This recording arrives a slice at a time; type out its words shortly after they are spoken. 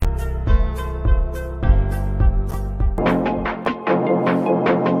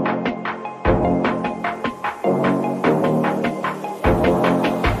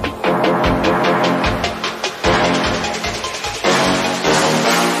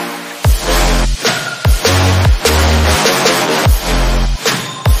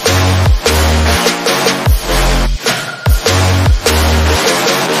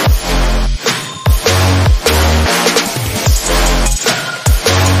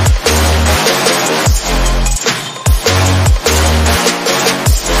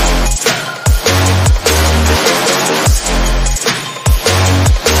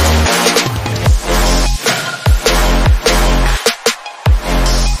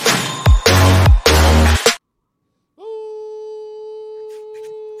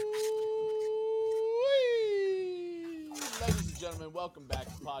welcome back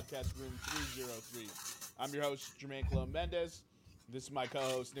to Podcast Room 303. I'm your host, Jermaine Mendez. This is my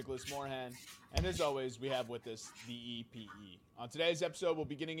co-host, Nicholas Moorhan. And as always, we have with us the EPE. On today's episode, we'll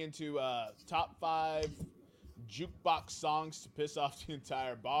be getting into top 5 jukebox songs to piss off the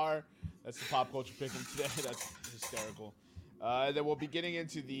entire bar. That's the pop culture pick'em today. That's hysterical. Then we'll be getting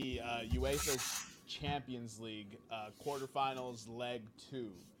into the UEFA Champions League Quarterfinals Leg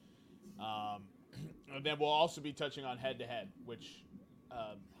 2. And then we'll also be touching on head-to-head, which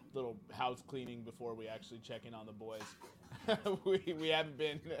little house cleaning before we actually check in on the boys. we haven't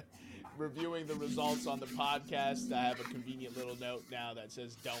been reviewing the results on the podcast. I have a convenient little note now that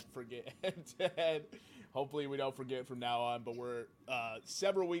says don't forget head-to-head. Hopefully we don't forget from now on, but we're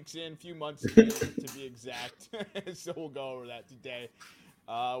several weeks in, few months in to be exact. So we'll go over that today.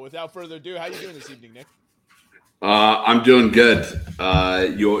 Without further ado, how are you doing this evening, Nick? I'm doing good.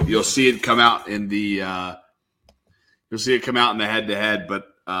 You'll see it come out in the head-to-head, but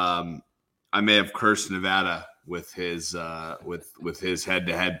I may have cursed Nevada with his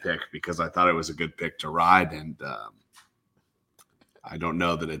head-to-head pick because I thought it was a good pick to ride, and I don't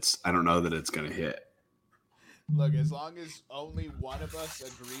know that it's going to hit. Look, as long as only one of us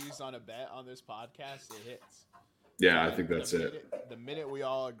agrees on a bet on this podcast, it hits. Yeah, I think that's it. The minute we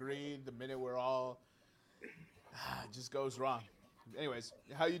all agree, the minute we're all it just goes wrong. Anyways,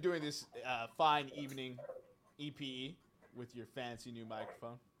 how you doing this fine evening, EPE, with your fancy new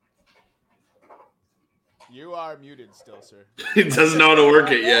microphone? You are muted still, sir. He doesn't know how to work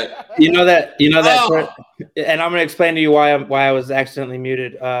it yet. You know that, and I'm going to explain to you why I was accidentally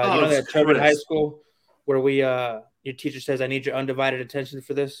muted. That term in high school where your teacher says, "I need your undivided attention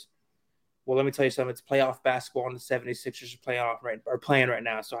for this." Well, let me tell you something. It's playoff basketball, and the 76ers are playing right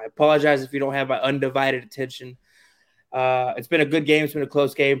now. So I apologize if you don't have my undivided attention. It's been a good game. It's been a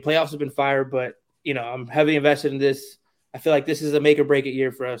close game. Playoffs have been fire, but I'm heavily invested in this. I feel like this is a make or break it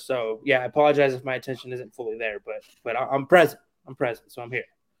year for us. So yeah, I apologize if my attention isn't fully there, but I'm present. So I'm here.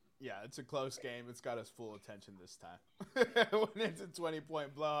 Yeah, it's a close game. It's got us full attention this time. When it's a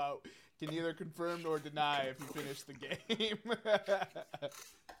 20-point blowout, can neither confirm nor deny if you finish the game.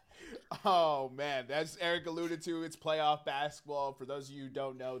 Oh, man. As Eric alluded to, it's playoff basketball. For those of you who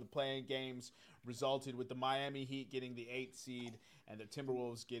don't know, the playing games resulted with the Miami Heat getting the 8th seed and the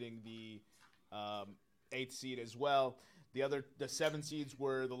Timberwolves getting the 8th seed as well. The 7 seeds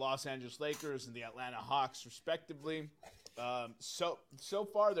were the Los Angeles Lakers and the Atlanta Hawks, respectively. So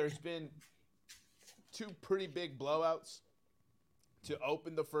far, there's been 2 pretty big blowouts to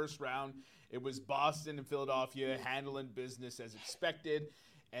open the first round. It was Boston and Philadelphia handling business as expected.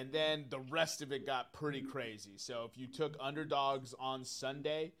 And then the rest of it got pretty crazy. So if you took underdogs on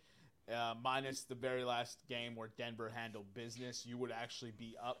Sunday, minus the very last game where Denver handled business, you would actually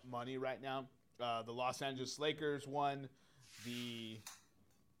be up money right now. The Los Angeles Lakers won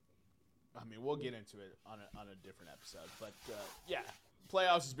we'll get into it on a different episode. But,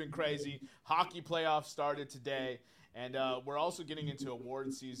 playoffs has been crazy. Hockey playoffs started today. And we're also getting into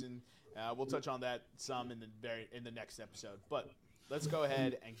award season. We'll touch on that some in the next episode. But let's go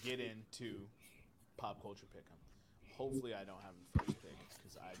ahead and get into pop culture pick'em. Hopefully, I don't have the first pick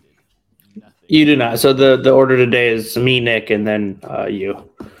because I did nothing. You do not. So the order today is me, Nick, and then you.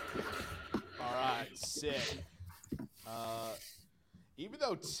 All right, sick. Even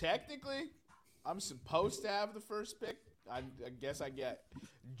though technically I'm supposed to have the first pick, I guess I get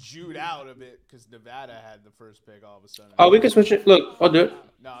Jewed out of it because Nevada had the first pick all of a sudden. Oh, we can switch it. Look, I'll do it.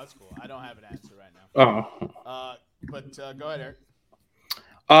 No, that's cool. I don't have an answer right now. Oh. But go ahead,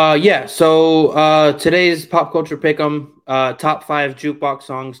 Eric. So today's pop culture pick'em, top 5 jukebox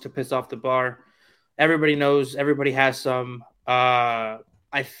songs to piss off the bar. Everybody knows. Everybody has some. I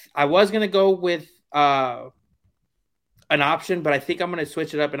was gonna go with an option, but I think I'm gonna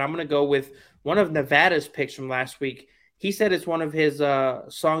switch it up, and I'm gonna go with one of Nevada's picks from last week. He said it's one of his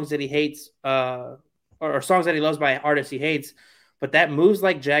songs that he hates, or songs that he loves by artists he hates. But that "Moves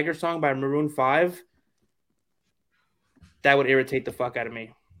Like Jagger" song by Maroon 5, that would irritate the fuck out of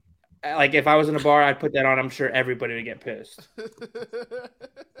me. Like, if I was in a bar, I'd put that on. I'm sure everybody would get pissed.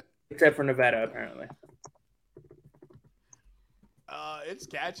 Except for Nevada, apparently. It's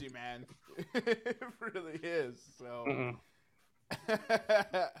catchy, man. It really is. So,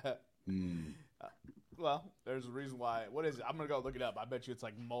 well, there's a reason why. What is it? I'm going to go look it up. I bet you it's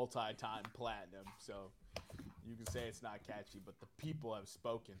like multi-time platinum. So, you can say it's not catchy, but the people have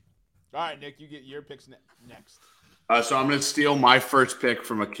spoken. All right, Nick, you get your picks next. So I'm going to steal my first pick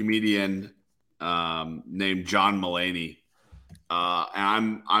from a comedian named John Mulaney.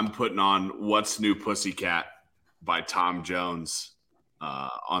 And I'm putting on "What's New Pussycat" by Tom Jones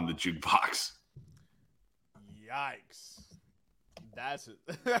on the jukebox. Yikes. That's it.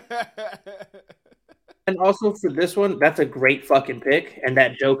 And also for this one, that's a great fucking pick, and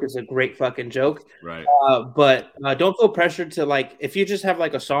that joke is a great fucking joke. Right. But don't feel pressured to like if you just have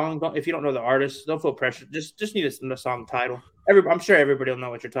like a song. If you don't know the artist, don't feel pressured. Just need a song title. I'm sure everybody will know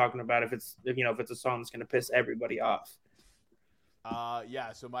what you're talking about if it's a song that's gonna piss everybody off.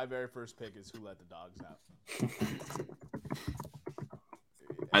 Yeah. So my very first pick is "Who Let the Dogs Out."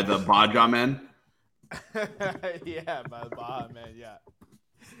 By the Baja Men. Yeah, by the Baja Men. Yeah.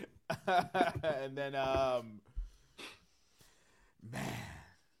 And then, man,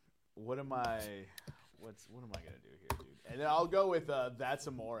 what am I gonna do here, dude? And then I'll go with "That's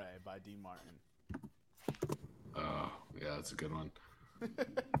Amore" by Dean Martin. Oh, yeah, that's a good one.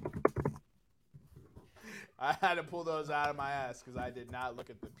 I had to pull those out of my ass because I did not look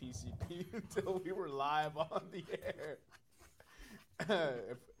at the PCP until we were live on the air.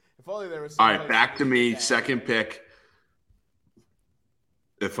 If only there was. All right, back to me. Second pick.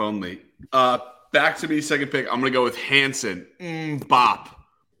 If only. Back to me. Second pick. I'm gonna go with Hanson. Bop.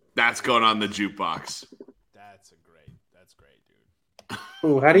 That's going on the jukebox. That's great, dude.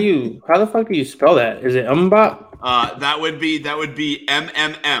 Ooh, how the fuck do you spell that? Is it bop? That would be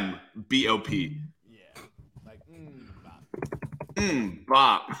MMMBOP. Yeah, like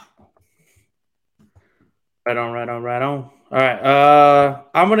bop. Bop. Right on. All right.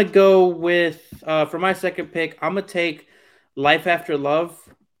 I'm gonna go with for my second pick. I'm gonna take "Life After Love"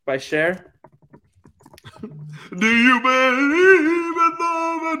 by Cher. Do you believe in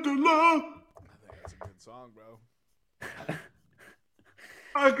love after love? I think that's a good song, bro.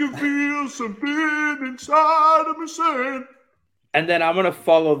 I can feel something inside of me saying. And then I'm gonna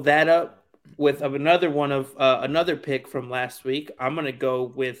follow that up with another pick from last week. I'm gonna go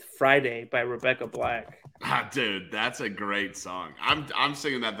with "Friday" by Rebecca Black. Dude, that's a great song. I'm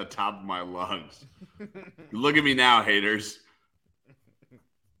singing that at the top of my lungs. Look at me now, haters.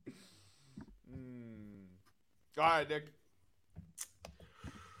 All right, Nick.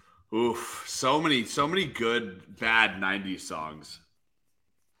 Oof, so many good bad '90s songs.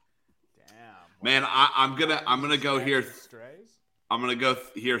 Damn. Man, I'm gonna go here. Strays? I'm gonna go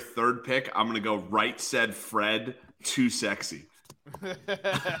here. Third pick. I'm gonna go Right Said Fred. Too Sexy.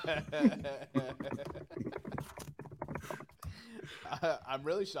 I'm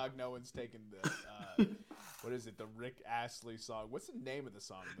really shocked no one's taken the what is it? The Rick Astley song. What's the name of the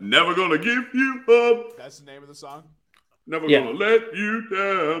song? Never gonna give you up. That's the name of the song. Never gonna let you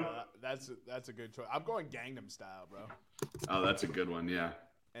down. That's a good choice. I'm going Gangnam Style, bro. Oh, that's a good one. Yeah.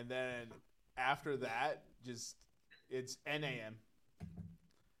 And then after that, it's NAM.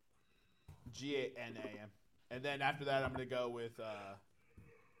 GANAM. And then after that, I'm gonna go with.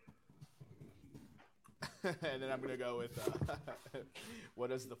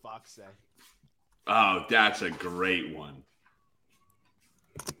 What does the fox say? Oh, that's a great one.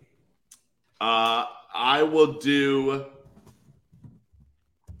 I will do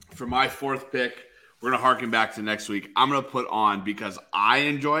for my fourth pick. We're gonna harken back to next week. I'm gonna put on because I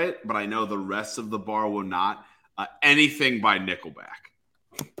enjoy it, but I know the rest of the bar will not. Anything by Nickelback.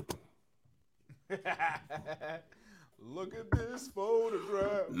 Look at this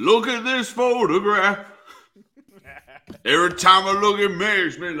photograph. Look at this photograph. Every time I look, it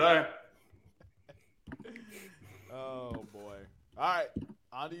makes me laugh. Oh boy! All right,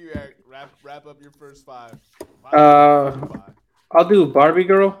 on to you, Eric. Wrap up your first five. I'll do "Barbie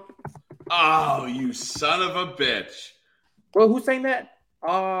Girl." Oh, you son of a bitch! Well, who sang that?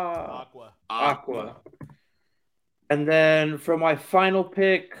 Aqua. And then for my final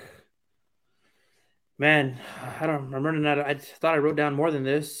pick, man, I don't remember that. I thought I wrote down more than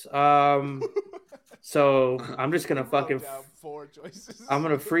this. So I'm just gonna fucking 4 choices. I'm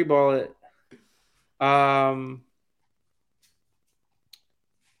gonna freeball it.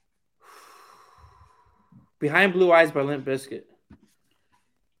 "Behind Blue Eyes" by Limp Bizkit.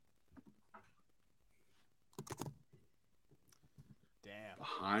 Damn.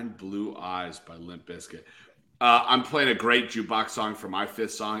 "Behind Blue Eyes" by Limp Bizkit. I'm playing a great jukebox song for my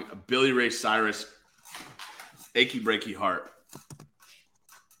fifth song. Billy Ray Cyrus, "Achy Breaky Heart."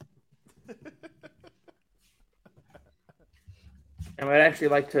 And I'd actually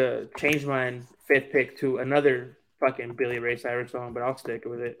like to change my fifth pick to another fucking Billy Ray Cyrus song, but I'll stick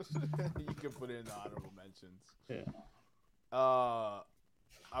with it. You can put it in the honorable mentions. Yeah.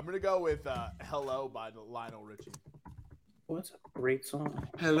 I'm gonna go with "Hello" by Lionel Richie. Well, that's a great song.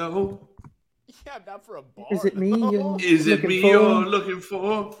 Hello. Yeah, not for a bar. Is it me? Is it me you're looking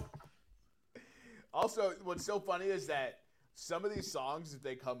for? Also, what's so funny is that some of these songs, if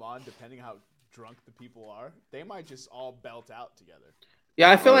they come on, depending how drunk the people are, they might just all belt out together. Yeah,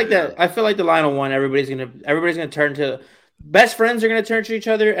 I feel like that. I feel like the Lionel one. Everybody's gonna turn to best friends are gonna turn to each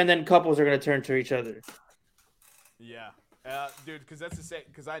other, and then couples are gonna turn to each other. Yeah, dude, because that's the same.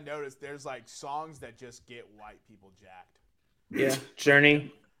 Because I noticed there's like songs that just get white people jacked. Yeah,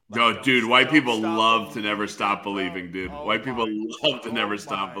 Journey. Like, dude, white people love to never stop believing, dude. White people love to never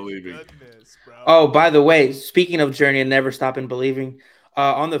stop believing. Goodness, bro. Oh, by the way, speaking of Journey and never stopping believing,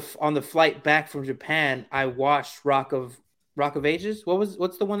 on the flight back from Japan, I watched Rock of Ages.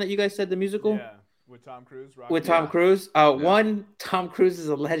 What's the one that you guys said, the musical? Yeah, with Tom Cruise. Tom Cruise. One, Tom Cruise is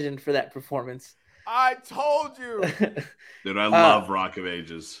a legend for that performance. I told you. Dude, I love Rock of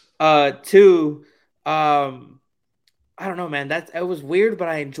Ages. Two, I don't know, man. It was weird, but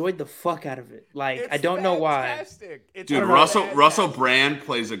I enjoyed the fuck out of it. Like, I don't know why. Dude, Russell Brand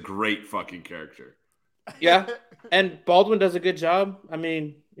plays a great fucking character. Yeah, and Baldwin does a good job. I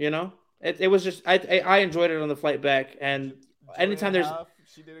mean, it was just I enjoyed it on the flight back, and anytime there's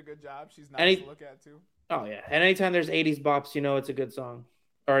she did a good job. She's nice to look at too. Oh yeah, and anytime there's 80s bops, it's a good song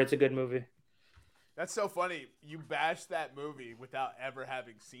or it's a good movie. That's so funny. You bashed that movie without ever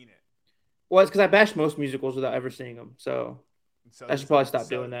having seen it. Well, it's because I bashed most musicals without ever seeing them, so I should probably stop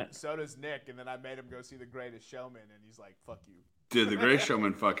doing that. So does Nick, and then I made him go see The Greatest Showman, and he's like, "Fuck you." Dude, The Greatest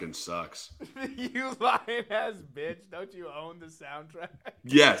Showman fucking sucks. You lying ass bitch! Don't you own the soundtrack?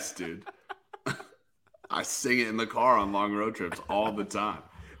 Yes, dude. I sing it in the car on long road trips all the time.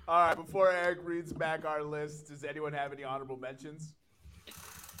 All right, before Eric reads back our list, does anyone have any honorable mentions?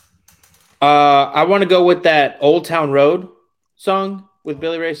 I want to go with that Old Town Road song with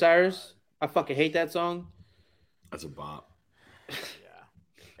Billy Ray Cyrus. I fucking hate that song. That's a bop.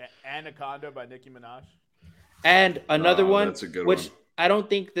 Yeah. Anaconda by Nicki Minaj. And another one, that's a good which one. I don't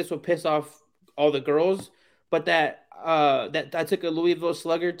think this will piss off all the girls, but that I took a Louisville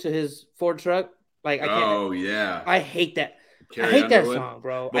Slugger to his Ford truck. Like I can't. Oh yeah. I hate that. Carrie I hate Underwood? that song,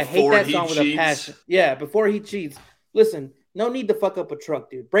 bro. Before I hate that he song with cheats? a passion. Yeah, before he cheats. Listen, no need to fuck up a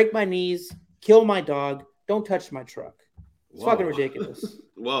truck, dude. Break my knees, kill my dog. Don't touch my truck. It's fucking ridiculous.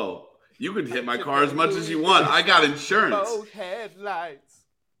 Whoa. You can hit my car as much as you want. I got insurance. Both headlights.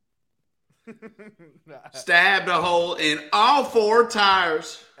 Stabbed a hole in all 4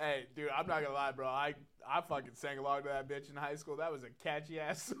 tires. Hey, dude, I'm not gonna lie, bro. I fucking sang along to that bitch in high school. That was a catchy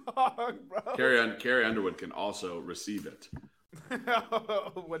ass song, bro. Carrie Underwood can also receive it.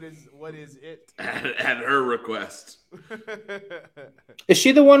 What is it? At her request. Is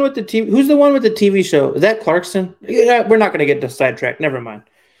she the one with the TV? Who's the one with the TV show? Is that Clarkson? Yeah, we're not gonna get this sidetracked. Never mind.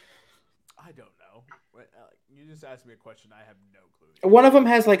 I don't know. You just asked me a question. I have no clue. One of them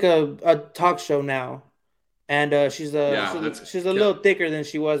has like a talk show now, and she's a little thicker than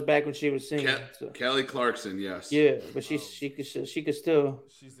she was back when she was singing. Kelly Clarkson, yes. Yeah, but she could still.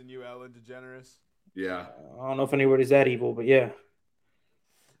 She's the new Ellen DeGeneres. Yeah. I don't know if anybody's that evil, but yeah.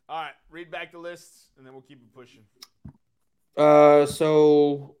 All right, read back the lists, and then we'll keep it pushing.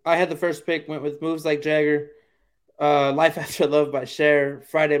 So I had the first pick, went with Moves Like Jagger, Life After Love by Cher,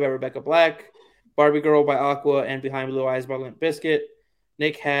 Friday by Rebecca Black, Barbie Girl by Aqua, and Behind Blue Eyes by Limp Bizkit.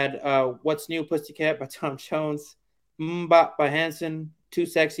 Nick had What's New Pussycat by Tom Jones, Mbop by Hanson, Too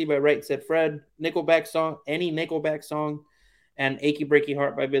Sexy by Right Said Fred, Nickelback song, any Nickelback song, and Achy Breaky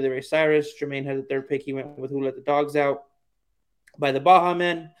Heart by Billy Ray Cyrus. Jermaine had the third pick. He went with Who Let the Dogs Out by the Baha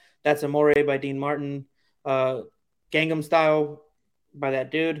Men. That's Amore by Dean Martin. Gangnam Style by that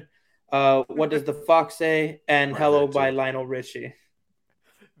dude. What Does the Fox Say? And Hello by Lionel Richie.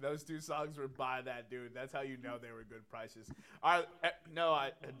 Those 2 songs were by that dude. That's how you know they were good prices. All right, no,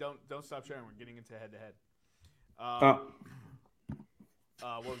 I don't stop sharing. We're getting into head to head.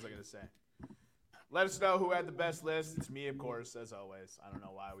 What was I gonna say? Let us know who had the best list. It's me, of course, as always. I don't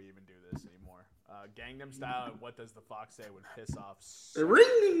know why we even do this anymore. Gangnam Style and What Does the Fox Say would piss off.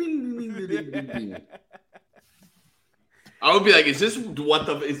 I would be like, is this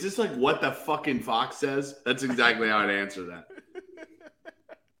like what the fucking fox says? That's exactly how I'd answer that.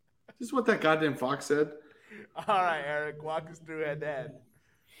 Is this what that goddamn fox said? All right, Eric, walk us through head to head.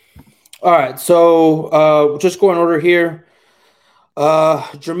 All right, so just go in order here.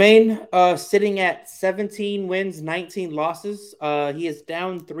 Jermaine sitting at 17 wins, 19 losses. He is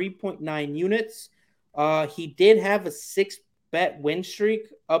down 3.9 units. He did have a 6-bet win streak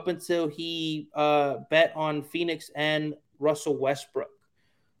up until he bet on Phoenix and Russell Westbrook.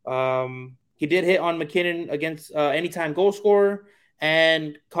 He did hit on McKinnon against anytime goal scorer,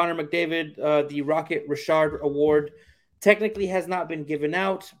 and Connor McDavid, the Rocket Richard Award. Technically has not been given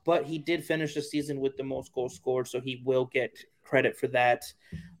out, but he did finish the season with the most goals scored, so he will get credit for that.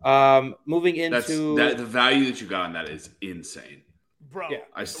 Moving into the value that you got on that is insane. Bro, Yeah.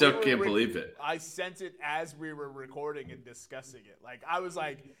 I still can't believe it. I sent it as we were recording and discussing it. Like, I was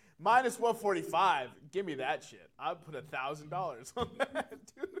like, minus 145. Give me that shit. I put $1,000 on that,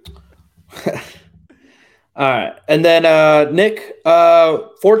 dude. All right. And then Nick,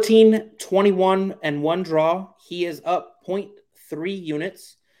 14, 21, and 1 draw. He is up 0.3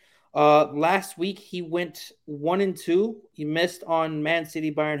 units. Last week, he went 1-2. He missed on Man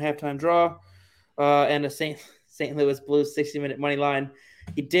City Bayern halftime draw and a St. Louis Blues 60-minute money line.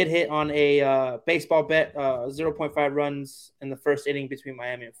 He did hit on a baseball bet, 0.5 runs in the first inning between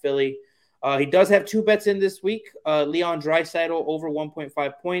Miami and Philly. He does have 2 bets in this week. Leon Draisaitl over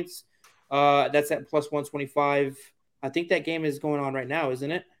 1.5 points. That's at plus 125. I think that game is going on right now,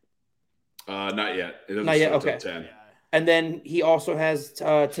 isn't it? Not yet. It doesn't Not yet. start Okay. till 10. And then he also has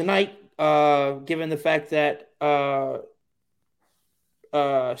tonight, given the fact that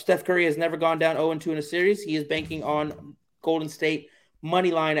Steph Curry has never gone down 0-2 in a series, he is banking on Golden State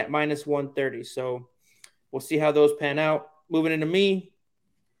money line at minus 130. So we'll see how those pan out. Moving into me,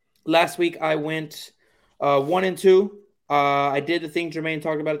 last week I went 1-2. I did the thing Jermaine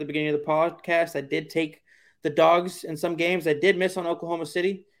talked about at the beginning of the podcast. I did take the dogs in some games. I did miss on Oklahoma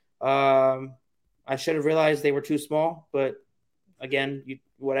City. I should have realized they were too small, but again,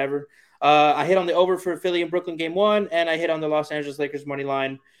 whatever. I hit on the over for Philly and Brooklyn game 1, and I hit on the Los Angeles Lakers money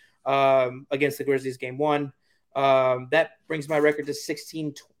line against the Grizzlies game 1. That brings my record to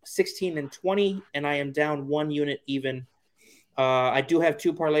 16-20, and I am down 1 unit even. I do have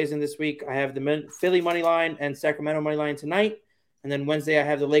 2 parlays in this week. I have the Philly money line and Sacramento money line tonight, and then Wednesday I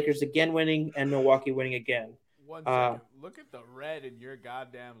have the Lakers again winning and Milwaukee winning again. 1 second. Look at the red in your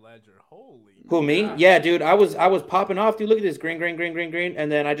goddamn ledger. Holy. Who, me? God. Yeah, dude. I was popping off, dude. Look at this green,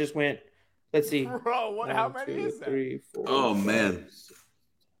 and then I just went. Let's see. Bro, how many is that? 3, 4, Oh, 5, man. 6.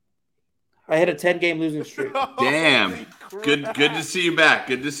 I had a 10-game losing streak. Damn. Good to see you back.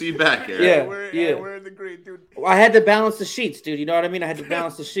 Good to see you back, Eric. Yeah. We're in the green, dude. I had to balance the sheets, dude. You know what I mean? I had to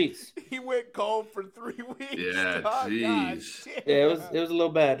balance the sheets. He went cold for 3 weeks. Yeah, Oh, jeez. Yeah, it was a little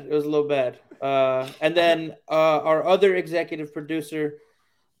bad. And then our other executive producer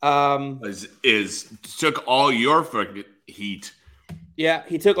is took all your fucking heat. Yeah,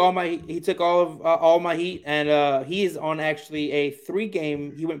 he took all my heat, and he is on actually a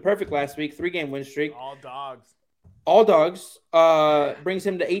 3-game. He went perfect last week, 3-game win streak. All dogs. Brings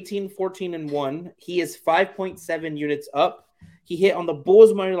him to 18, 14, and 1. He is 5.7 units up. He hit on the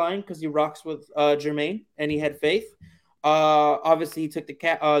Bulls money line because he rocks with Jermaine, and he had faith. Obviously, he took the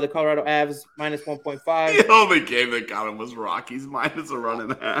Colorado Avs minus 1.5. The only game that got him was Rockies minus a run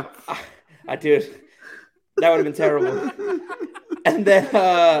and a half. I did. That would have been terrible. And then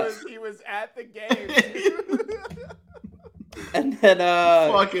he was at the game. And then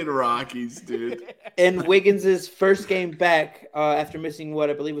fucking Rockies, dude. In Wiggins' first game back after missing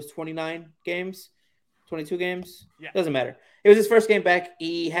what I believe was 22 games. Yeah. Doesn't matter. It was his first game back.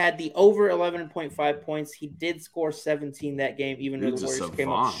 He had the over 11.5 points. He did score 17 that game, even though the Warriors came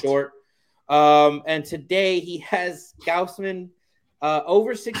up short. And today he has Gaussman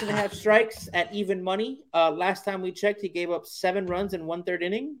over 6.5 strikes at even money. Last time we checked, he gave up 7 runs in 1/3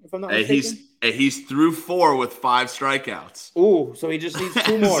 inning, if I'm not mistaken. He's through 4 with 5 strikeouts. Ooh, so he just needs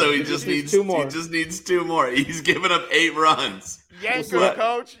 2 more. So he just needs 2 more. He just needs 2 more. He's given up 8 runs. Yank him,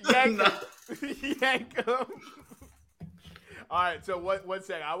 coach. Yank him. Yank him. All right, so one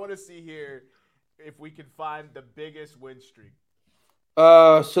second. I want to see here if we can find the biggest win streak.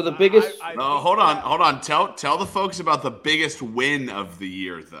 So the biggest. No, hold on. Tell the folks about the biggest win of the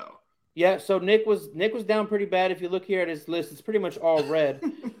year, though. Yeah, so Nick was down pretty bad. If you look here at his list, it's pretty much all red.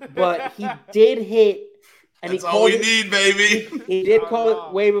 But he did hit, and that's all we need, baby. He did call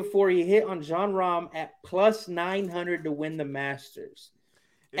it way before he hit on John Rahm at plus 900 to win the Masters.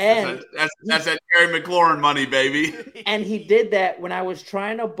 And that's that Terry McLaurin money, baby. And he did that when I was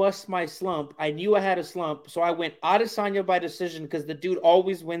trying to bust my slump. I knew I had a slump, so I went Adesanya by decision because the dude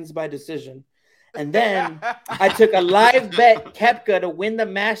always wins by decision. And then I took a live bet Koepka to win the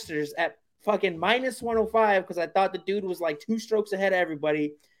Masters at fucking minus 105 because I thought the dude was like 2 strokes ahead of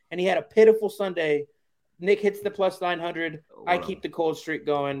everybody, and he had a pitiful Sunday. Nick hits the plus 900. I keep the cold streak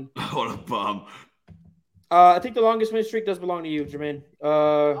going. What a bum. I think the longest win streak does belong to you, Jermaine.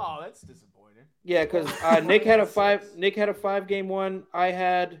 Oh, that's disappointing. Yeah, because Nick had a 5-game one. I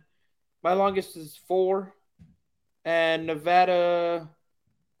had my longest is 4, and Nevada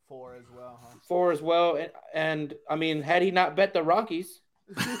 4 as well. Huh? 4 as well. And I mean, had he not bet the Rockies,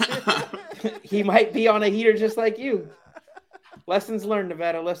 he might be on a heater just like you. Lessons learned,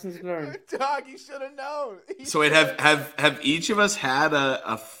 Nevada. Lessons learned. Dog, you should have known. So wait, have each of us had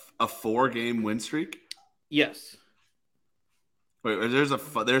a 4-game win streak? Yes. Wait, there's a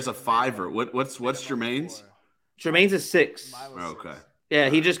fiver. What's Jermaine's? Jermaine's a 6. Okay. Yeah,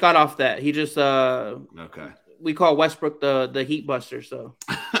 he just got off that. He just okay. We call Westbrook the heat buster. So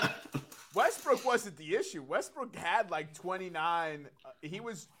Westbrook wasn't the issue. Westbrook had like 29. He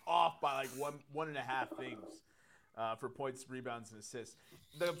was off by like one and a half things for points, rebounds, and assists.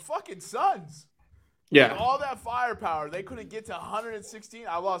 The fucking Suns. Yeah. With all that firepower, they couldn't get to 116.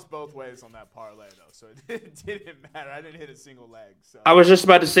 I lost both ways on that parlay, though, so it didn't matter. I didn't hit a single leg. So. I was just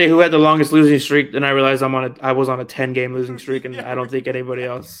about to say who had the longest losing streak, then I realized I was on a 10-game losing streak, and I don't think anybody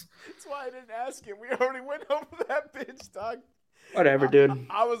else. That's why I didn't ask him. We already went over that bitch, dog. Whatever, dude.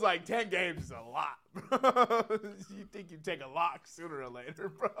 I was like, 10 games is a lot. You think you take a lock sooner or later,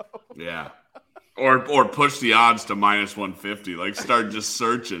 bro. Yeah. Or push the odds to minus 150. Like, start just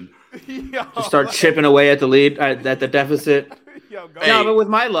searching. Just start chipping away at the lead, at the deficit. No, but with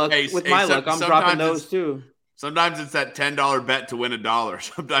my luck, I'm dropping those too. Sometimes it's that $10 bet to win $1.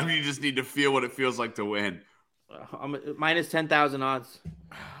 Sometimes you just need to feel what it feels like to win. I'm minus 10,000 odds.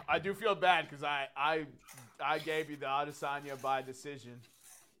 I do feel bad because I gave you the Adesanya by decision.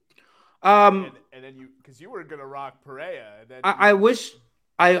 And then because you were gonna rock Pereira. And then I wish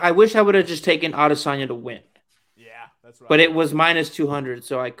I would have just taken Adesanya to win. Yeah, that's right. But it was minus 200,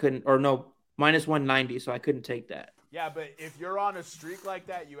 so I couldn't, or no, minus 190, so I couldn't take that. Yeah, but if you're on a streak like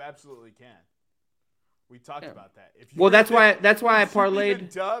that, you absolutely can. We talked about that. That's why I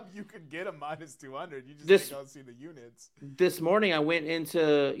parlayed. Dub, you could get a minus 200. You just don't see the units. This morning I went into,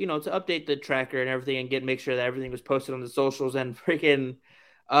 to update the tracker and everything and make sure that everything was posted on the socials, and freaking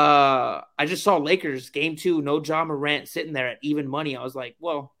I just saw Lakers game 2, no Ja Morant sitting there at even money. I was like,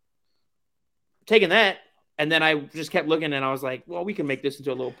 well, taking that. And then I just kept looking and I was like, well, we can make this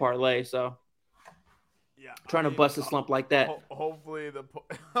into a little parlay. So yeah, trying to bust a slump like that. Hopefully the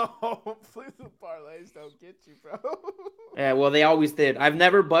parlays don't get you, bro. Yeah, well, they always did. I've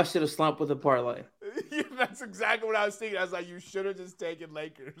never busted a slump with a parlay. Yeah, that's exactly what I was thinking. I was like, you should have just taken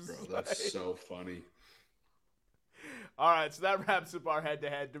Lakers. Bro, that's so funny. All right, so that wraps up our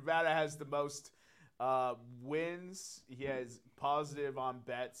head-to-head. Nevada has the most wins. He has positive on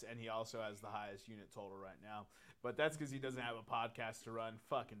bets, and he also has the highest unit total right now. But that's because he doesn't have a podcast to run.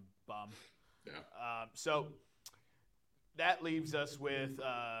 Fucking bum. Yeah. So that leaves us with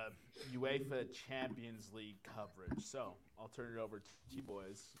UEFA Champions League coverage. So I'll turn it over to you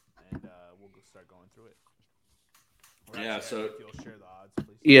boys, and we'll start going through it. So if you'll share the odds,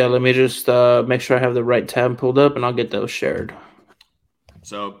 please. Yeah, let me just make sure I have the right tab pulled up, and I'll get those shared.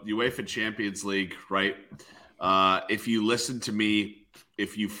 So UEFA Champions League, right? If you listen to me,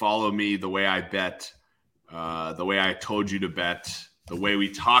 if you follow me the way I bet, the way I told you to bet, the way we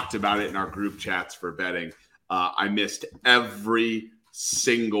talked about it in our group chats for betting, I missed every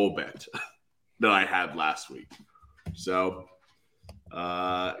single bet that I had last week. So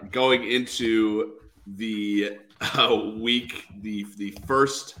going into the week, the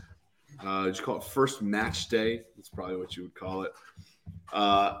first, did you call it first match day? That's probably what you would call it.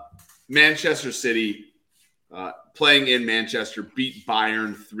 Manchester City, playing in Manchester, beat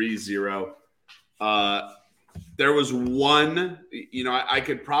Bayern 3-0. There was one, I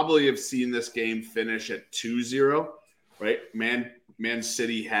could probably have seen this game finish at 2-0, right? Man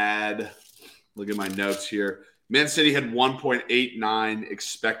City had, look at my notes here. Man City had 1.89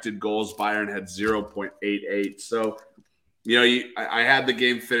 expected goals. Bayern had 0.88. So, I had the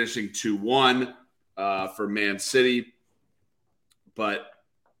game finishing 2-1 for Man City, but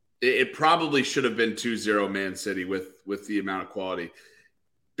it probably should have been 2-0 Man City with the amount of quality.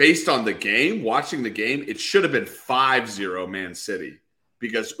 Based on the game, watching the game, it should have been 5-0 Man City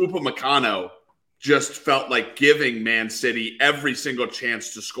because Upamecano just felt like giving Man City every single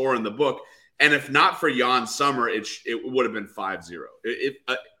chance to score in the book. And if not for Jan Sommer, it would have been 5-0.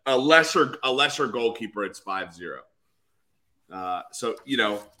 A lesser goalkeeper, it's 5-0. So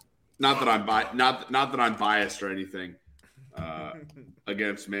not that I'm biased or anything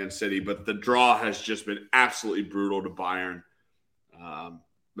against Man City, but the draw has just been absolutely brutal to Bayern.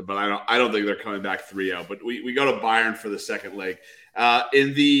 But I don't think they're coming back 3-0. But we go to Bayern for the second leg.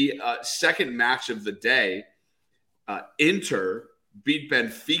 In the second match of the day, Inter beat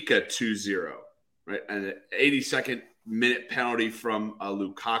Benfica 2-0, right? And an 82nd minute penalty from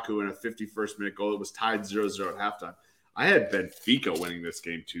Lukaku and a 51st minute goal. It was tied 0-0 at halftime. I had Benfica winning this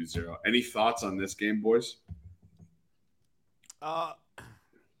game 2-0. Any thoughts on this game, boys? I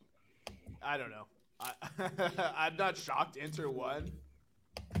don't know. I'm not shocked Inter won.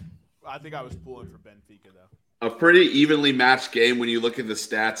 I think I was pulling for Benfica, though. A pretty evenly matched game when you look at the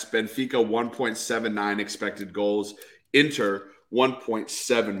stats. Benfica 1.79 expected goals. Inter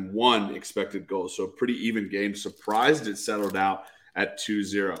 1.71 expected goals. So a pretty even game. Surprised it settled out at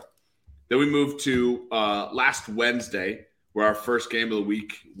 2-0. Then we moved to last Wednesday, where our first game of the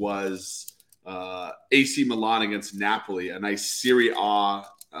week was AC Milan against Napoli, a nice Serie A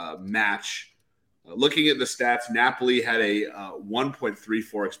match. Looking at the stats, Napoli had a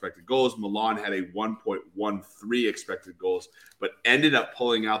 1.34 expected goals. Milan had a 1.13 expected goals, but ended up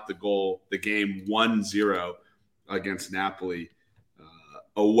pulling out the game 1-0 against Napoli.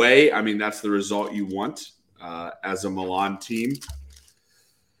 Away, I mean, that's the result you want as a Milan team.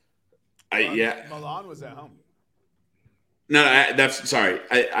 Milan was at home. No, that's sorry.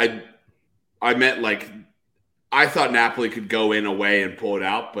 I meant like I thought Napoli could go in away and pull it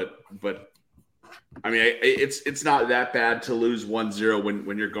out, but I mean it's not that bad to lose 1-0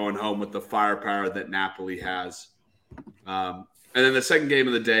 when you're going home with the firepower that Napoli has. And then the second game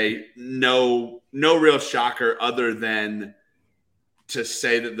of the day, no real shocker other than to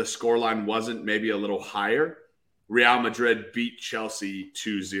say that the scoreline wasn't maybe a little higher. Real Madrid beat Chelsea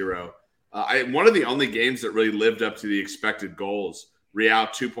 2-0. One of the only games that really lived up to the expected goals. Real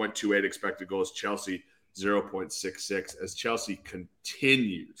 2.28 expected goals, Chelsea 0.66, as Chelsea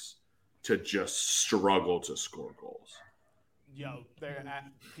continues to just struggle to score goals. Yo,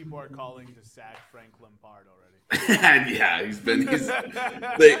 people are calling to sack Frank Lampard already. And yeah,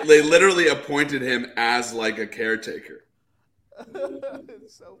 they literally appointed him as like a caretaker.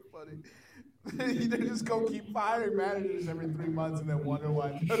 It's so funny. They just go keep firing managers every 3 months and then wonder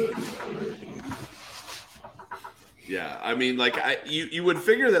why. Yeah, I mean, like you would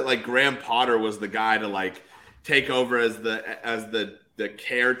figure that like Graham Potter was the guy to like take over as the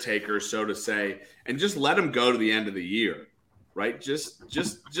caretaker, so to say, and just let him go to the end of the year, right? Just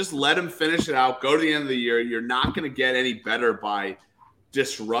let him finish it out. Go to the end of the year. You're not going to get any better by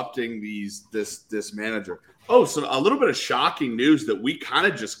disrupting this manager. Oh, so a little bit of shocking news that we kind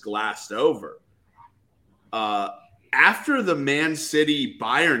of just glassed over. After the Man City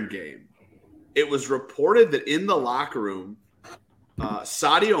Bayern game, it was reported that in the locker room,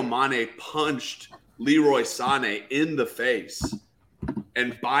 Sadio Mane punched Leroy Sané in the face,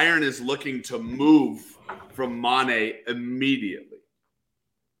 and Bayern is looking to move from Mane immediately.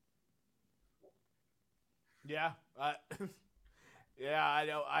 Yeah, I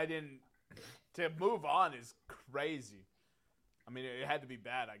know. I didn't. To move on is crazy. I mean, it had to be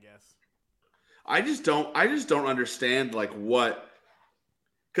bad, I guess. I just don't understand like what,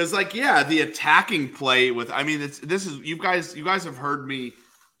 because like the attacking play with, I mean, this is you guys have heard me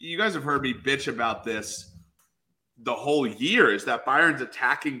bitch about this the whole year, is that Bayern's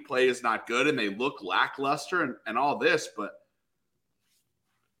attacking play is not good and they look lackluster and all this, but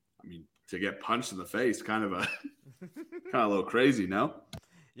I mean, to get punched in the face, kind of a little crazy, no?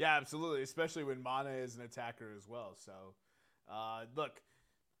 Yeah, absolutely, especially when Mane is an attacker as well. So, look,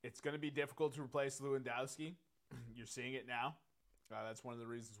 it's going to be difficult to replace Lewandowski. You're seeing it now. That's one of the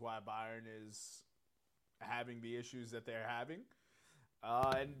reasons why Bayern is having the issues that they're having.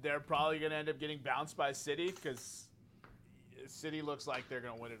 And they're probably going to end up getting bounced by City because City looks like they're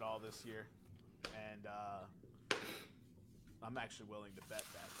going to win it all this year. And I'm actually willing to bet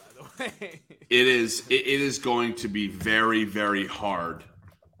that, by the way. It is going to be very, very hard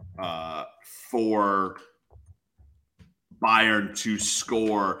for Bayern to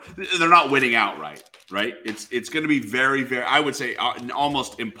score. They're not winning outright, right? It's going to be very, very, I would say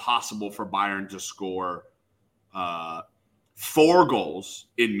almost impossible for Bayern to score 4 goals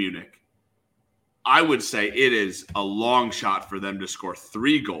in Munich. I would say it is a long shot for them to score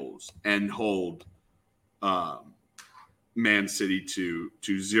 3 goals and hold Man City to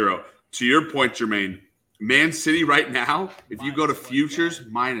 0. To your point, Jermaine, Man City right now, if you go to futures,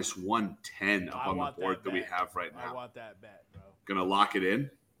 minus 110 up on the board that we have right now. I want that bet, bro. Gonna lock it in?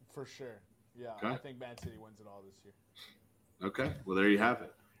 For sure. Yeah, okay. I think Man City wins it all this year. Okay, well, there you have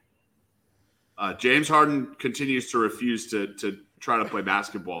it. James Harden continues to refuse to try to play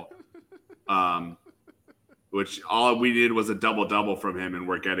basketball, which all we did was a double-double from him, and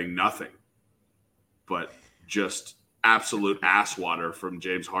we're getting nothing but just absolute ass water from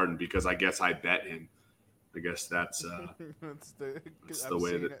James Harden because I guess I bet him. I guess that's the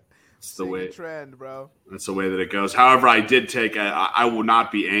trend, bro. That's the way that it goes. However, I did take I will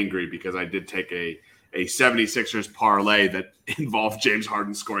not be angry because I did take a 76ers parlay that involved James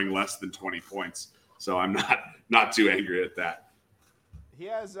Harden scoring less than 20 points. So I'm not too angry at that. He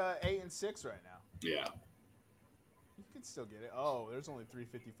has 8 and 6 right now. Yeah. You can still get it. Oh, there's only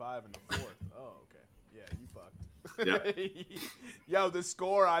 355 in the fourth. Oh, okay. Yeah, you fucked. Yep. Yo, the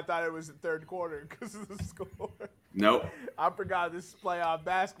score, I thought it was the third quarter because of the score. Nope. I forgot this is playoff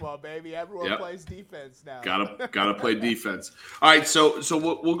basketball, baby. Everyone plays defense now. Gotta play defense. All right, so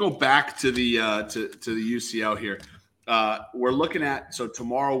we'll go back to the the UCL here. We're looking at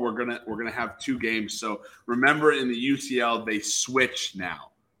tomorrow we're gonna have two games. So remember in the UCL they switch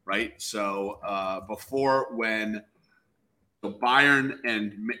now, right? So before when Bayern,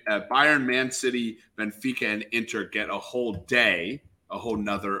 Man City, Benfica, and Inter get a whole day,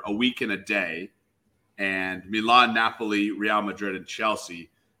 a week and a day, and Milan, Napoli, Real Madrid, and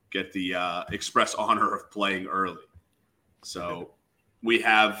Chelsea get the express honor of playing early. So we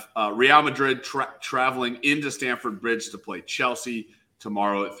have Real Madrid traveling into Stamford Bridge to play Chelsea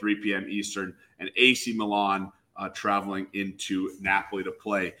tomorrow at 3 p.m. Eastern, and AC Milan traveling into Napoli to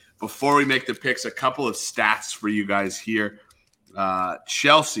play. Before we make the picks, a couple of stats for you guys here.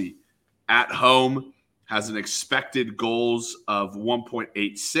 Chelsea at home has an expected goals of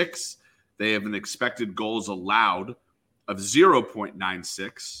 1.86. They have an expected goals allowed of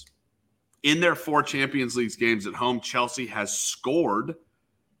 0.96. In their 4 Champions League games at home, Chelsea has scored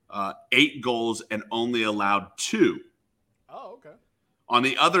 8 goals and only allowed 2. Oh, okay. On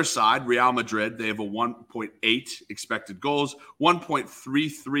the other side, Real Madrid, they have a 1.8 expected goals,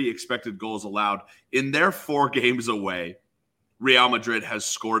 1.33 expected goals allowed. In their 4 games away, Real Madrid has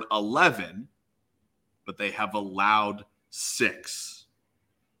scored 11, but they have allowed 6.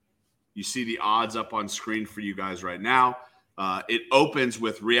 You see the odds up on screen for you guys right now. It opens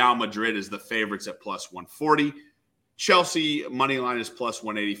with Real Madrid as the favorites at plus 140. Chelsea money line is plus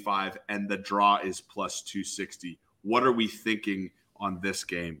 185, and the draw is plus 260. What are we thinking on this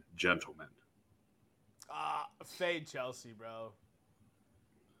game, gentlemen? Fade Chelsea, bro.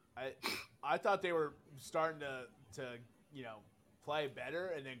 I thought they were starting to play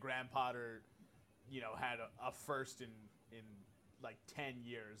better, and then Graham Potter, had a first in like 10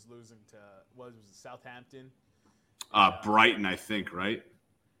 years, losing to what was it, Southampton? Brighton, I think, right?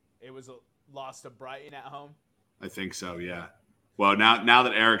 It was a loss to Brighton at home. I think so, yeah. Well, now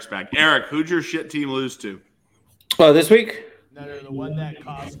that Eric's back, Eric, who'd your shit team lose to? Oh, this week? No, the one that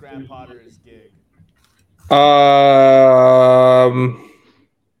cost Graham Potter his gig.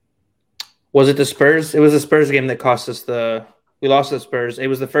 Was it the Spurs? It was the Spurs game that cost us we lost to the Spurs. It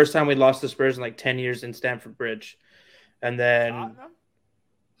was the first time we lost to Spurs in like 10 years in Stamford Bridge. And then,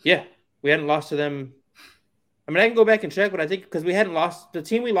 yeah, we hadn't lost to them. I mean, I can go back and check, but I think because we hadn't lost the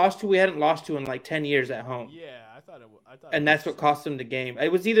team we hadn't lost to in like 10 years at home. Yeah, I thought and that's what cost them the game.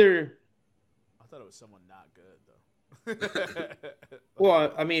 It was either. I thought it was someone not good though.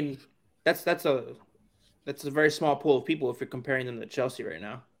 Well, I mean, that's a very small pool of people if you're comparing them to Chelsea right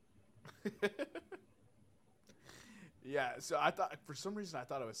now. Yeah, so I thought for some reason it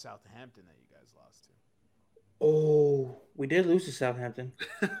was Southampton that you guys lost to. Oh, we did lose to Southampton.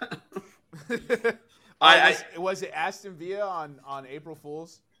 Was it Aston Villa on April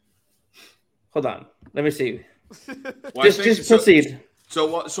Fool's? Hold on, let me see. Well, just proceed. So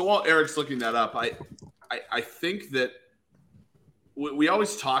while Eric's looking that up, I think that we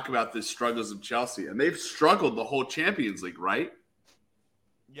always talk about the struggles of Chelsea, and they've struggled the whole Champions League, right?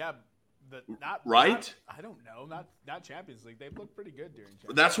 Yeah, I don't know, not Champions League. They've looked pretty good during Champions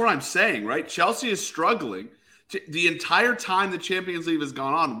League. That's what I'm saying, right? Chelsea is struggling. The entire time the Champions League has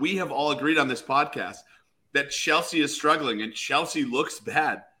gone on, we have all agreed on this podcast that Chelsea is struggling, and Chelsea looks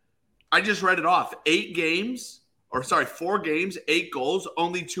bad. I just read it off. 4 games, 8 goals,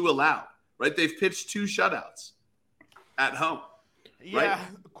 only 2 allowed, right? They've pitched 2 shutouts at home. Yeah, right?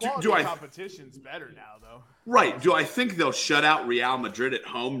 Quality competition's better now, though. Right. Do I think they'll shut out Real Madrid at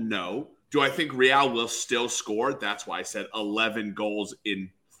home? No. Do I think Real will still score? That's why I said 11 goals in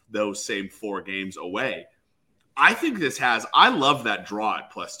those same 4 games away. I think I love that draw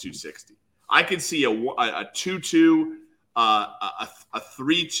at plus 260. I could see a 2-2, a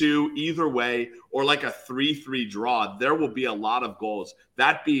 3-2 either way, or like a 3-3 draw. There will be a lot of goals.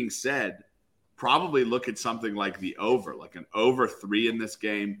 That being said, probably look at something like the over, like an over 3 in this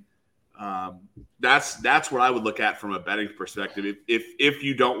game. That's what I would look at from a betting perspective. If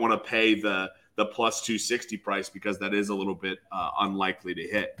you don't want to pay the plus 260 price, because that is a little bit unlikely to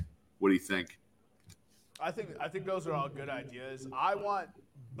hit. What do you think? I think those are all good ideas. I want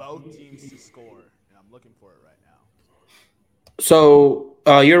both teams to score, and I'm looking for it right now. So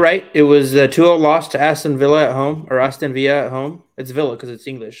you're right. It was a 2-0 loss to Aston Villa at home, or Aston Villa at home. It's Villa because it's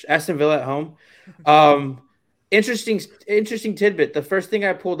English. Aston Villa at home. Interesting tidbit. The first thing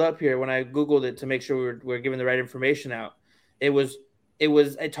I pulled up here when I Googled it to make sure we were giving the right information out, it was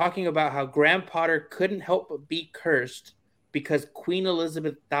talking about how Graham Potter couldn't help but be cursed because Queen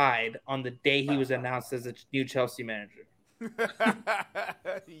Elizabeth died on the day he was announced as a new Chelsea manager.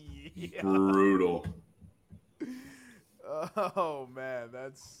 Yeah. Brutal. Oh man,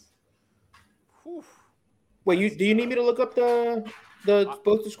 that's. Whew. Wait, do you need me to look up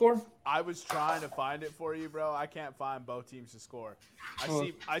both the score? I was trying to find it for you, bro. I can't find both teams to score.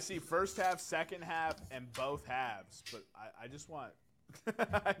 I see first half, second half, and both halves, but I just want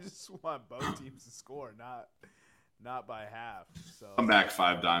I just want both teams to score, not by half. So I'm back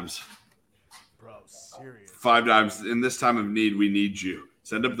 5 times. Bro, serious. 5 times. In this time of need, we need you.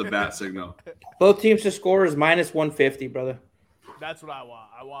 Send up the bat signal. Both teams to score is -150, brother. That's what I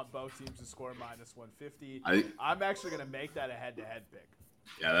want. I want both teams to score -150. I'm actually going to make that a head-to-head pick.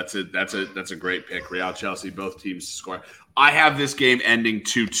 Yeah, that's a great pick. Real Chelsea, both teams to score. I have this game ending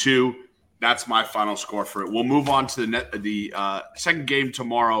 2-2. That's my final score for it. We'll move on to the second game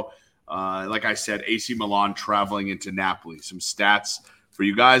tomorrow. Like I said, AC Milan traveling into Napoli. Some stats for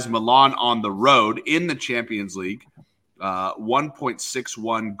you guys. Milan on the road in the Champions League.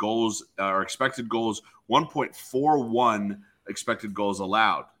 1.61 goals or expected goals, 1.41 expected goals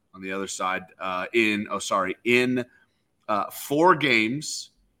allowed. On the other side, in 4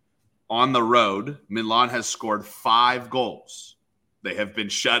 games on the road, Milan has scored 5 goals. They have been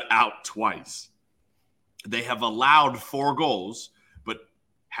shut out twice. They have allowed 4 goals, but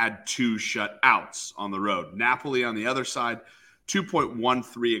had 2 shutouts on the road. Napoli on the other side,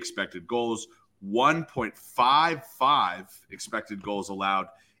 2.13 expected goals, 1.55 expected goals allowed.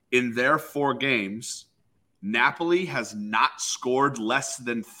 In their 4 games, Napoli has not scored less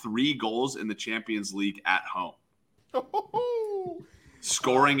than 3 goals in the Champions League at home.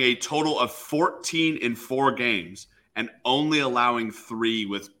 Scoring a total of 14 in 4 games and only allowing 3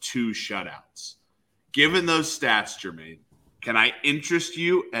 with 2 shutouts. Given those stats, Jermaine, can I interest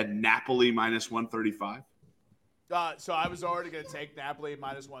you at Napoli -135? So I was already going to take Napoli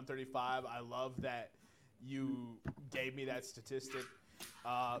 -135. I love that you gave me that statistic.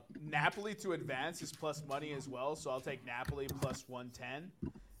 Napoli to advance is plus money as well, so I'll take Napoli +110.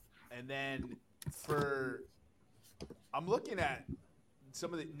 And then I'm looking at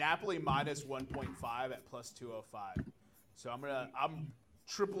some of the Napoli -1.5 at +205. So I'm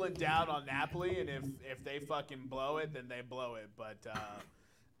tripling down on Napoli, and if they fucking blow it, then they blow it. But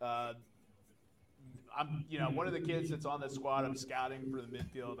I'm one of the kids that's on the squad. I'm scouting for the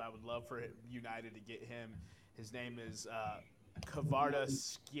midfield. I would love for United to get him. His name is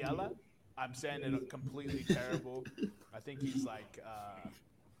Kvaratskhelia. I'm saying it completely terrible. I think he's like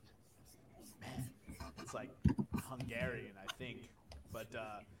it's like Hungarian, I think. But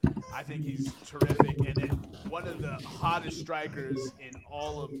I think he's terrific. And then one of the hottest strikers in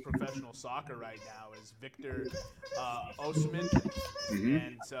all of professional soccer right now is Victor Osimhen. Mm-hmm.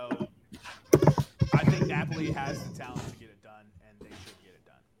 And so I think Napoli has the talent to get it done, and they should get it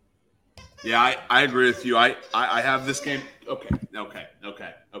done. Yeah, I agree with you. I have this game. Okay.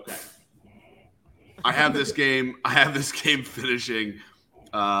 I have this game finishing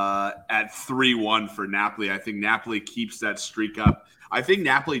at 3-1 for Napoli. I think Napoli keeps that streak up. I think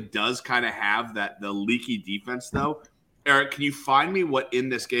Napoli does kind of have the leaky defense, though. Eric, can you find me what in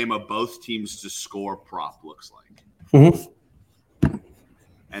this game of both teams to score prop looks like? Mm-hmm.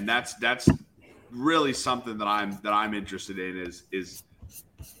 And that's really something that I'm interested in is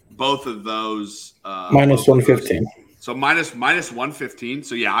both of those -115. So minus 115.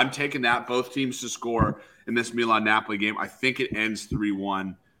 So yeah, I'm taking that. Both teams to score in this Milan Napoli game. I think it ends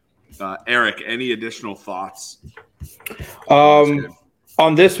 3-1. Eric, any additional thoughts?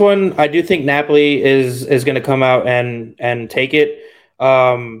 On this one, I do think Napoli is going to come out and take it.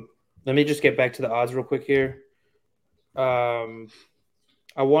 Let me just get back to the odds real quick here. I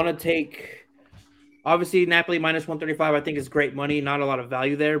want to take, obviously, Napoli -135. I think is great money. Not a lot of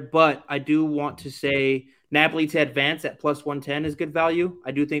value there, but I do want to say Napoli to advance at +110 is good value.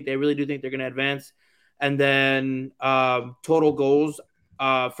 I really do think they're going to advance. And then total goals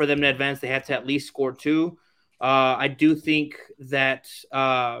for them to advance, they have to at least score 2. I do think that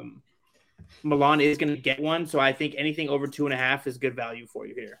Milan is going to get 1, so I think anything over 2.5 is good value for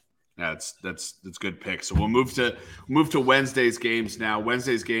you here. Yeah, that's good pick. So we'll move to Wednesday's games now.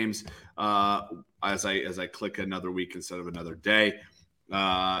 Wednesday's games, as I click another week instead of another day,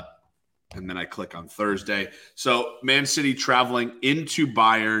 and then I click on Thursday. So Man City traveling into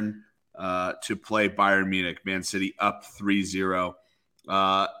Bayern to play Bayern Munich. Man City up 3-0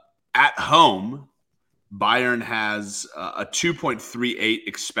 at home. Bayern has a 2.38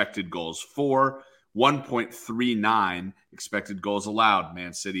 expected goals for, 1.39 expected goals allowed.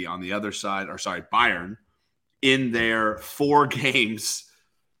 Man City on the other side, Bayern, in their 4 games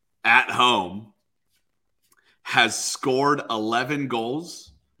at home has scored 11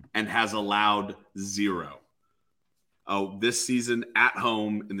 goals and has allowed 0. Oh, this season at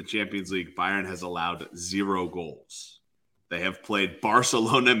home in the Champions League, Bayern has allowed 0 goals. They have played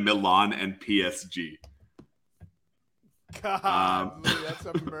Barcelona, Milan, and PSG. God, that's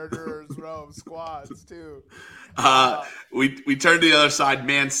a murderer's row of squads too. We turn to the other side.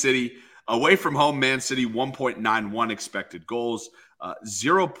 Man City away from home. Man City 1.91 expected goals,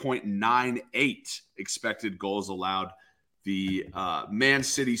 0.98 expected goals allowed. The Man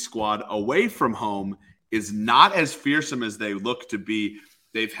City squad away from home is not as fearsome as they look to be.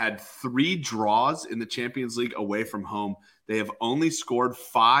 They've had 3 draws in the Champions League away from home. They have only scored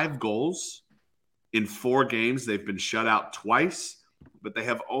 5 goals in 4 games. They've been shut out twice, but they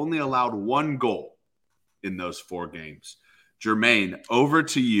have only allowed 1 goal in those 4 games. Jermaine, over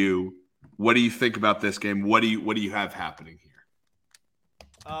to you. What do you think about this game? What do you have happening here?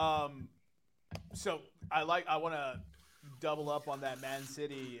 So I want to double up on that Man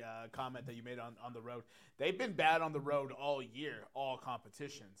City comment that you made on the road. They've been bad on the road all year, all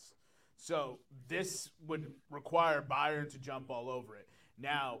competitions. So this would require Bayern to jump all over it.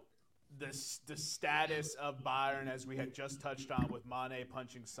 Now, the status of Bayern, as we had just touched on with Mane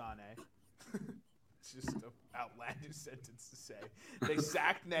punching Sané. It's just an outlandish sentence to say. They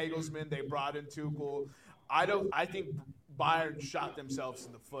sacked Nagelsmann. They brought in Tuchel. I think Bayern shot themselves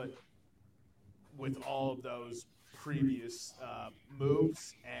in the foot with all of those previous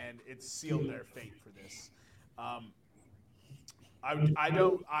moves, and it sealed their fate for this. I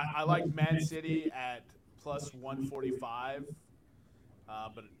like Man City at plus 145,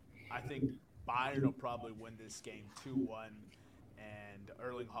 but I think Bayern will probably win this game 2-1, and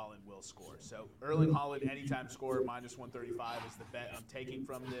Erling Haaland will score. So Erling Haaland anytime scorer minus 135 is the bet I'm taking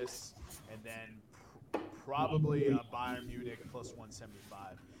from this, and then probably Bayern Munich plus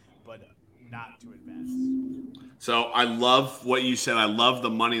 175, but not to advance. So I love what you said. I love the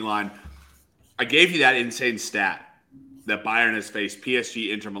money line. I gave you that insane stat that Bayern has faced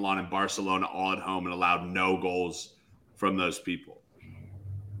PSG, Inter Milan, and Barcelona all at home and allowed no goals from those people.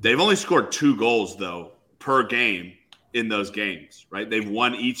 They've only scored 2 goals, though, per game in those games, right? They've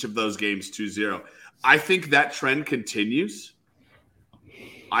won each of those games 2-0. I think that trend continues.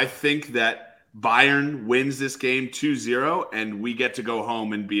 I think that Bayern wins this game 2-0, and we get to go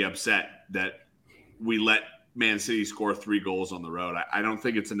home and be upset that we let Man City score 3 goals on the road. I don't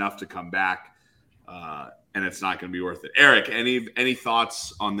think it's enough to come back, and it's not going to be worth it. Eric, any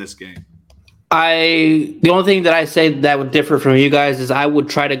thoughts on this game? The only thing that I say that would differ from you guys is I would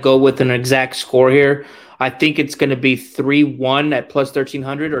try to go with an exact score here. I think it's going to be 3-1 at plus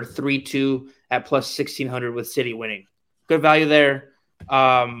 1,300 or 3-2 at plus 1,600 with City winning. Good value there.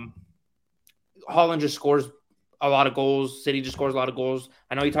 Haaland just scores a lot of goals. City just scores a lot of goals.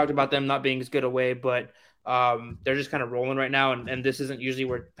 I know you talked about them not being as good away, but they're just kind of rolling right now, and this isn't usually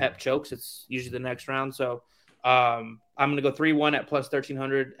where Pep chokes. It's usually the next round. So I'm going to go 3-1 at plus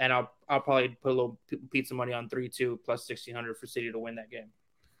 1,300, and I'll probably put a little pizza money on 3-2 plus 1,600 for City to win that game.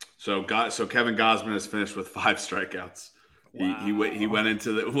 So Kevin Gosman has finished with 5 strikeouts. Wow. He went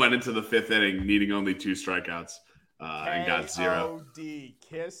into the 5th inning needing only 2 strikeouts and got 0. KOD,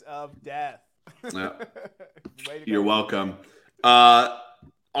 kiss of death. Yeah. You're welcome.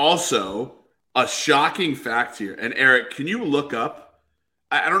 Also, a shocking fact here. And Eric, can you look up?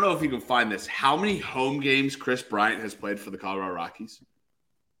 I don't know if you can find this. How many home games Chris Bryant has played for the Colorado Rockies?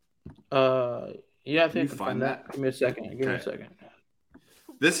 Yeah, I think I can find that. Give me a second.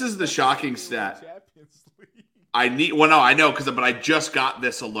 This is the shocking stat. I know, but I just got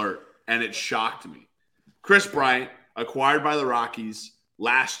this alert, and it shocked me. Chris Bryant, acquired by the Rockies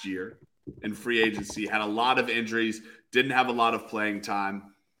last year in free agency, had a lot of injuries, didn't have a lot of playing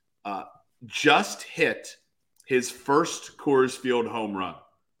time, just hit his first Coors Field home run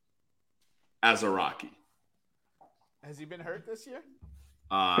as a Rocky. Has he been hurt this year?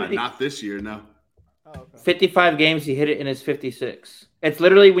 Not this year, no. Oh, okay. 55 games, he hit it in his 56. It's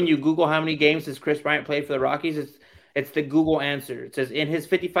literally when you Google how many games does Chris Bryant play for the Rockies, it's the Google answer. It says in his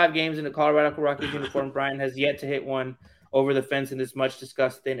 55 games in the Colorado Rockies uniform, Bryant has yet to hit one over the fence in this much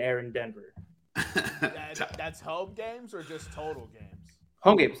discussed thin air in Denver. That's home games or just total games?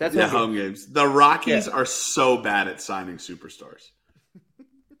 Home games. That's home games. The Rockies are so bad at signing superstars.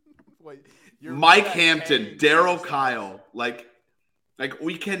 Wait, Mike Hampton, Darryl Kyle, like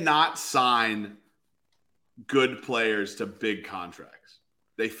we cannot sign good players to big contracts.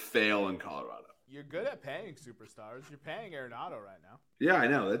 They fail in Colorado. You're good at paying superstars. You're paying Arenado right now. Yeah, I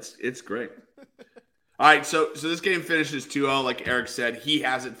know. It's great. All right, so this game finishes 2-0. Like Eric said, he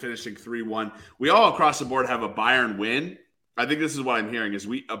has it finishing 3-1. We all across the board have a Bayern win. I think this is what I'm hearing is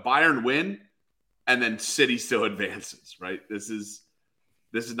a Bayern win and then City still advances, right? This is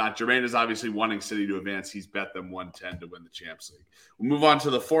not – Jermaine is obviously wanting City to advance. He's bet them 110 to win the Champions League. We'll move on to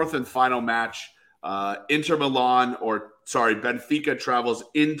the fourth and final match. Benfica travels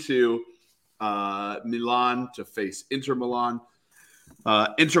into Milan to face Inter Milan.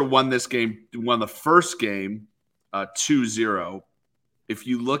 Inter won the first game 2-0. If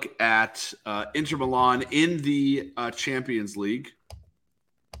you look at Inter Milan in the Champions League,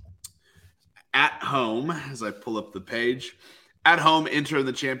 at home, as I pull up the page, at home, Inter in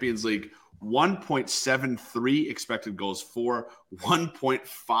the Champions League, 1.73 expected goals for,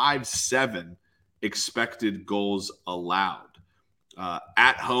 1.57 expected goals allowed.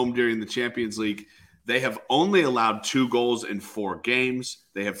 At home during the Champions League, they have only allowed 2 goals in 4 games.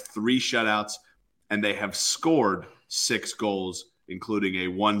 They have 3 shutouts, and they have scored 6 goals, including a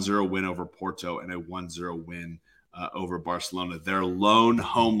 1-0 win over Porto and a 1-0 win over Barcelona. Their lone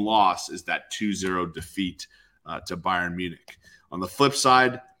home loss is that 2-0 defeat to Bayern Munich. On the flip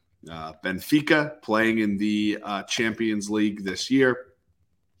side, Benfica playing in the Champions League this year.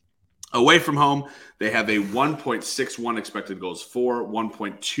 Away from home, they have a 1.61 expected goals for,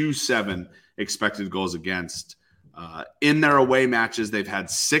 1.27 expected goals against. In their away matches, they've had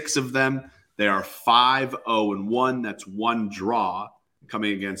 6 of them. They are 5-0-1. That's 1 draw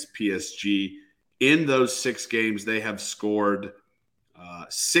coming against PSG. In those 6 games, they have scored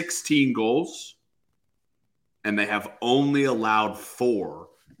 16 goals, and they have only allowed 4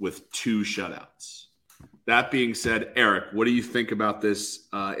 with 2 shutouts. That being said, Eric, what do you think about this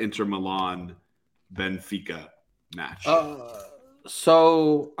Inter Milan Benfica match?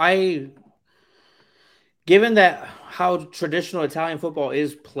 Given that how traditional Italian football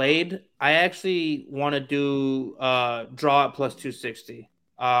is played, I actually want to do draw at plus 260,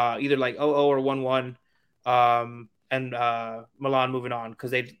 either like 0-0 or 1-1, and Milan moving on,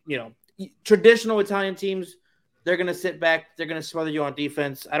 because they, traditional Italian teams, they're going to sit back. They're going to smother you on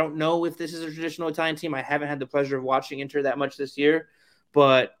defense. I don't know if this is a traditional Italian team. I haven't had the pleasure of watching Inter that much this year,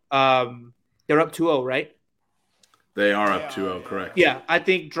 but they're up 2-0, right? They are up 2-0, correct. Yeah, I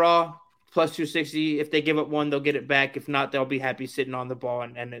think draw plus 260. If they give up 1, they'll get it back. If not, they'll be happy sitting on the ball,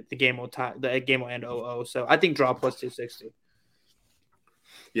 and the game will tie. The game will end 0-0. So I think draw plus 260.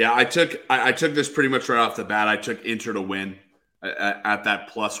 Yeah, I took this pretty much right off the bat. I took Inter to win at that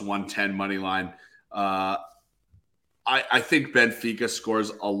plus 110 money line. I think Benfica scores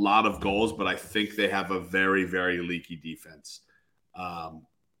a lot of goals, but I think they have a very, very leaky defense.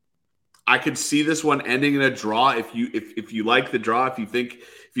 I could see this one ending in a draw. If you like the draw, if you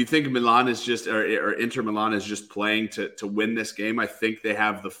think Milan is just or Inter Milan is just playing to win this game, I think they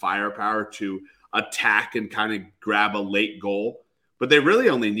have the firepower to attack and kind of grab a late goal. But they really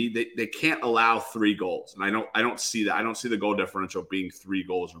only need they can't allow 3 goals, and I don't see that. I don't see the goal differential being 3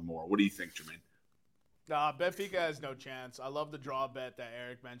 goals or more. What do you think, Jermaine? Benfica has no chance. I love the draw bet that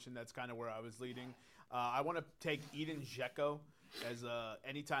Eric mentioned. That's kind of where I was leading. I want to take Edin Dzeko as a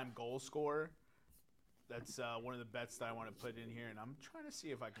anytime goal scorer. That's one of the bets that I want to put in here, and I'm trying to see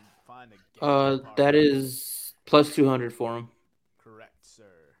if I can find a game. That is plus 200 for him. Correct, sir.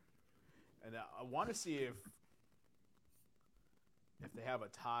 And I want to see if they have a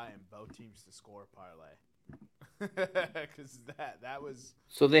tie in both teams to score parlay. Because that was.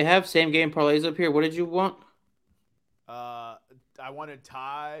 So they have same game parlays up here. What did you want? I want to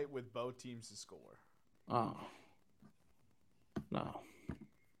tie with both teams to score. Oh. No.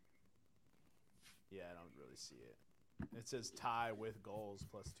 Yeah, I don't really see it. It says tie with goals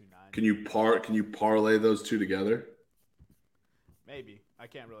plus 290. Can you parlay those two together? Maybe. I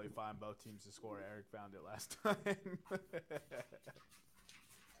can't really find both teams to score. Eric found it last time.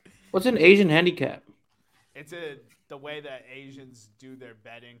 What's an Asian handicap? It's the way that Asians do their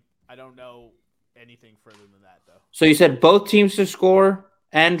betting. I don't know anything further than that, though. So you said both teams to score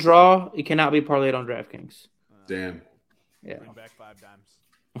and draw. It cannot be parlayed on DraftKings. Damn. Yeah. Bring back 5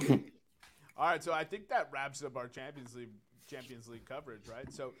 times. All right, so I think that wraps up our Champions League coverage,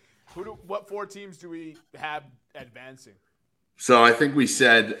 right? So what 4 teams do we have advancing? So I think we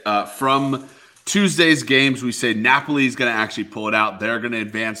said from Tuesday's games, we say Napoli is going to actually pull it out. They're going to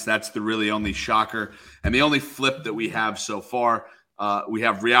advance. That's the really only shocker. And the only flip that we have so far, we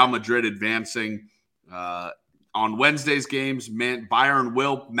have Real Madrid advancing. On Wednesday's games, Bayern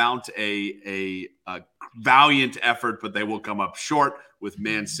will mount a valiant effort, but they will come up short with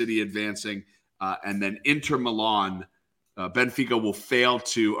Man City advancing. And then Inter Milan, Benfica will fail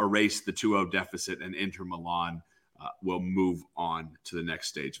to erase the 2-0 deficit, and Inter Milan will move on to the next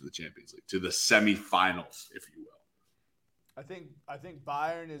stage of the Champions League, to the semifinals, if you will. I think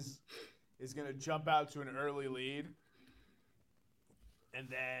Bayern is going to jump out to an early lead, and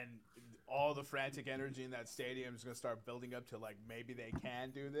then all the frantic energy in that stadium is going to start building up to like maybe they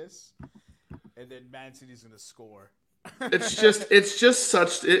can do this, and then Man City's going to score. It's just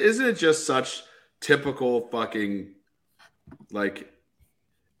such. Isn't it just such typical fucking like?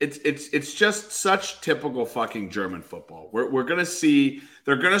 It's just such typical fucking German football. We're gonna see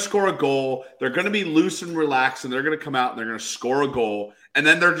they're gonna score a goal. They're gonna be loose and relaxed, and they're gonna come out and they're gonna score a goal, and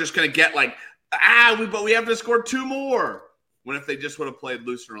then they're just gonna get like but we have to score 2 more. When if they just would have played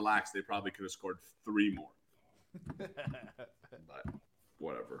loose and relaxed, they probably could have scored 3 more. But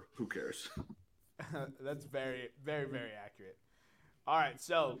whatever, who cares? That's very, very, very accurate. All right,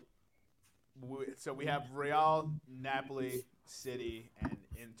 so we have Real, Napoli, City, and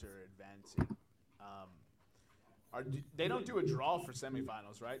Inter advancing. They don't do a draw for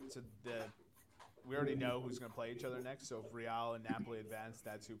semifinals, right? So we already know who's going to play each other next. So if Real and Napoli advance,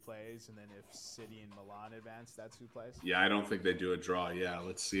 that's who plays, and then if City and Milan advance, that's who plays. Yeah, I don't think they do a draw. Yeah,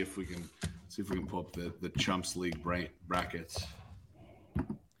 let's see if we can pull up the Chumps League brackets.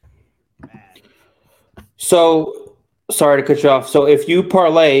 Man. So sorry to cut you off. So if you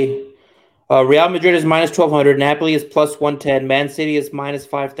parlay. Real Madrid is minus 1,200. Napoli is plus 110. Man City is minus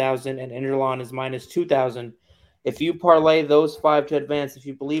 5,000. And Inter Milan is minus 2,000. If you parlay those 5 to advance, if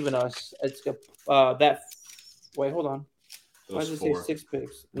you believe in us, it's that. Wait, hold on. Why does it say 6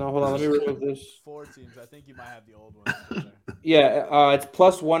 picks? No, hold on. Let me remove this. 4 teams. I think you might have the old one. Yeah, it's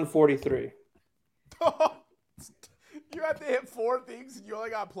plus 143. You have to hit 4 things, and you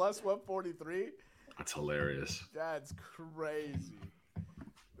only got plus 143. That's hilarious. That's crazy.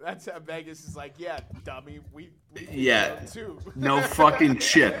 That's how Vegas is like, yeah, dummy. We too. No fucking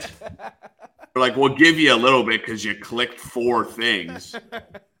shit. We're like, we'll give you a little bit because you clicked 4 things,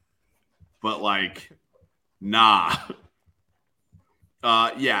 but like, nah.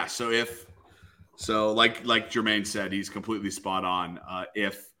 Yeah. So like Jermaine said, he's completely spot on.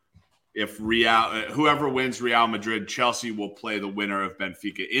 If Real, whoever wins Real Madrid, Chelsea will play the winner of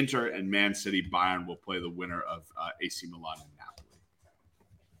Benfica Inter, and Man City Bayern will play the winner of AC Milan and Napoli.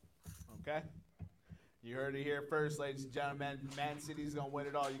 Okay. You heard it here first, ladies and gentlemen. Man City's going to win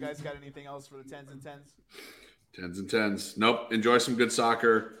it all. You guys got anything else for the 10s and 10s? 10s and 10s. Nope. Enjoy some good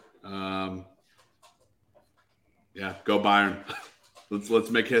soccer. Yeah, go Bayern. Let's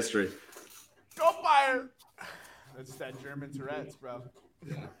make history. Go Bayern. That's that German Tourette's, bro.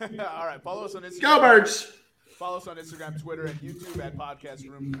 Yeah. All right. Follow us on Instagram. Go Birds. Follow us on Instagram, Twitter, and YouTube at Podcast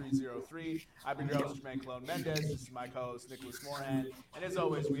Room 303. I've been your host, Jermaine Clone Mendez. This is my co-host, Nicholas Moorhan. And as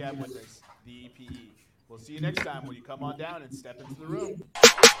always, we have with us the EPE. We'll see you next time when you come on down and step into the room.